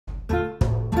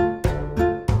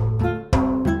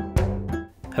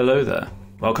Hello there,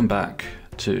 welcome back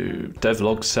to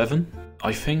Devlog 7,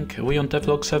 I think. Are we on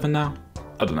Devlog 7 now?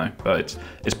 I don't know, but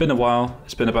it's been a while.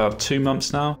 It's been about 2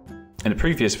 months now. In a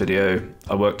previous video,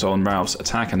 I worked on Ralph's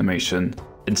attack animation,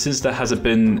 and since there hasn't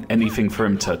been anything for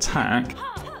him to attack,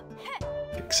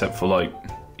 except for like,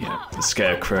 you know, the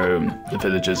scarecrow and the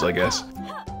villagers, I guess,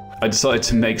 I decided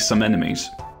to make some enemies.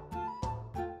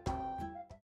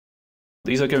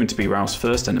 These are going to be Ralph's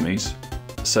first enemies,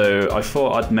 so I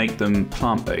thought I'd make them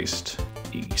plant-based.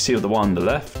 You see the one on the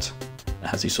left? It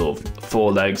has these sort of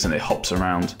 4 legs and it hops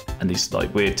around, and these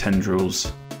like weird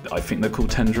tendrils. I think they're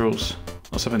called tendrils,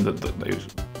 or something, that those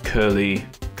curly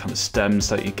kind of stems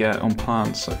that you get on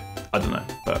plants. So, I don't know,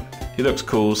 but he looks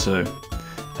cool. So,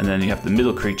 and then you have the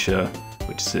middle creature,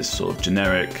 which is this sort of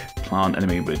generic plant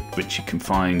enemy which you can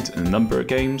find in a number of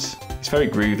games. He's very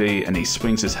groovy and he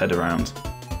swings his head around.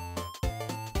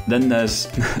 Then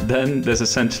there's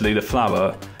essentially the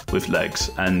flower with legs,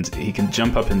 and he can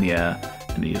jump up in the air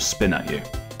and he'll spin at you.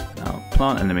 Now,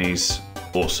 plant enemies,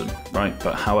 awesome, right?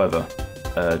 But however,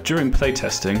 during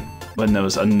playtesting, when there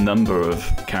was a number of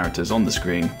characters on the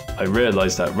screen, I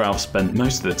realised that Ralph spent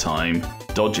most of the time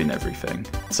dodging everything.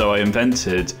 So I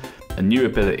invented a new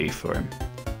ability for him: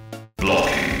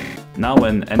 blocking. Now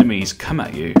when enemies come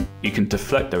at you, you can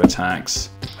deflect their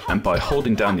attacks, and by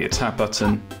holding down the attack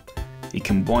button, he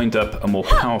can wind up a more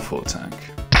powerful attack.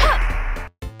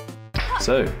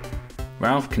 So,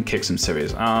 Ralph can kick some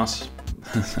serious ass.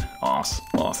 Ass.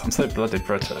 I'm so bloody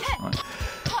British, right?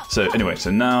 So anyway,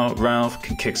 so now Ralph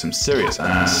can kick some serious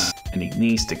ass, and he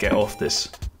needs to get off this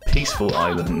peaceful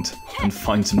island and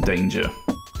find some danger.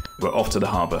 We're off to the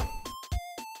harbour.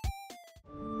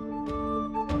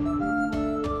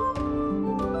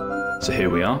 So here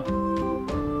we are.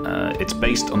 It's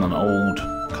based on an old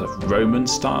kind of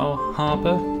Roman-style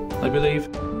harbour, I believe.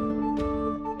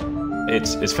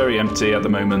 It's very empty at the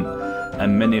moment,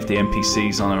 and many of the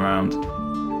NPCs aren't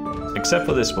around. Except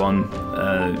for this one,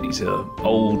 he's an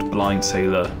old blind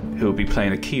sailor who will be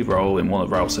playing a key role in one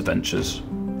of Ralph's adventures.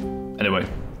 Anyway,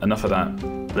 enough of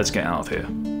that, let's get out of here.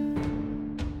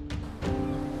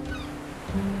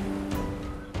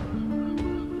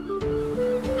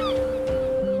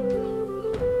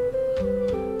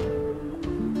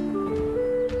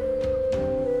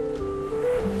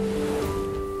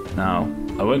 Now,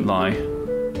 I won't lie,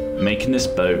 making this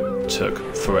boat took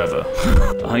forever.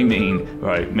 I mean,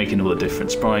 right, making all the different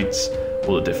sprites,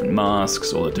 all the different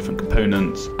masks, all the different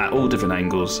components, at all different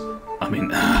angles. I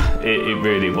mean, it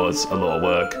really was a lot of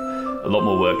work, a lot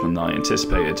more work than I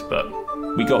anticipated, but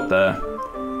we got there,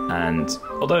 and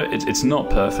although it's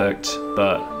not perfect,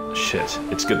 but shit,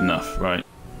 it's good enough, right?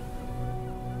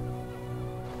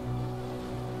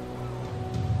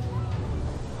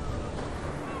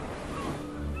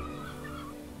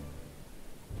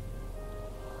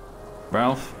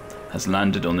 Ralph has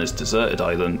landed on this deserted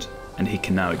island, and he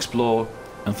can now explore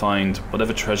and find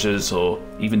whatever treasures or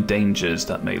even dangers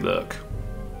that may lurk.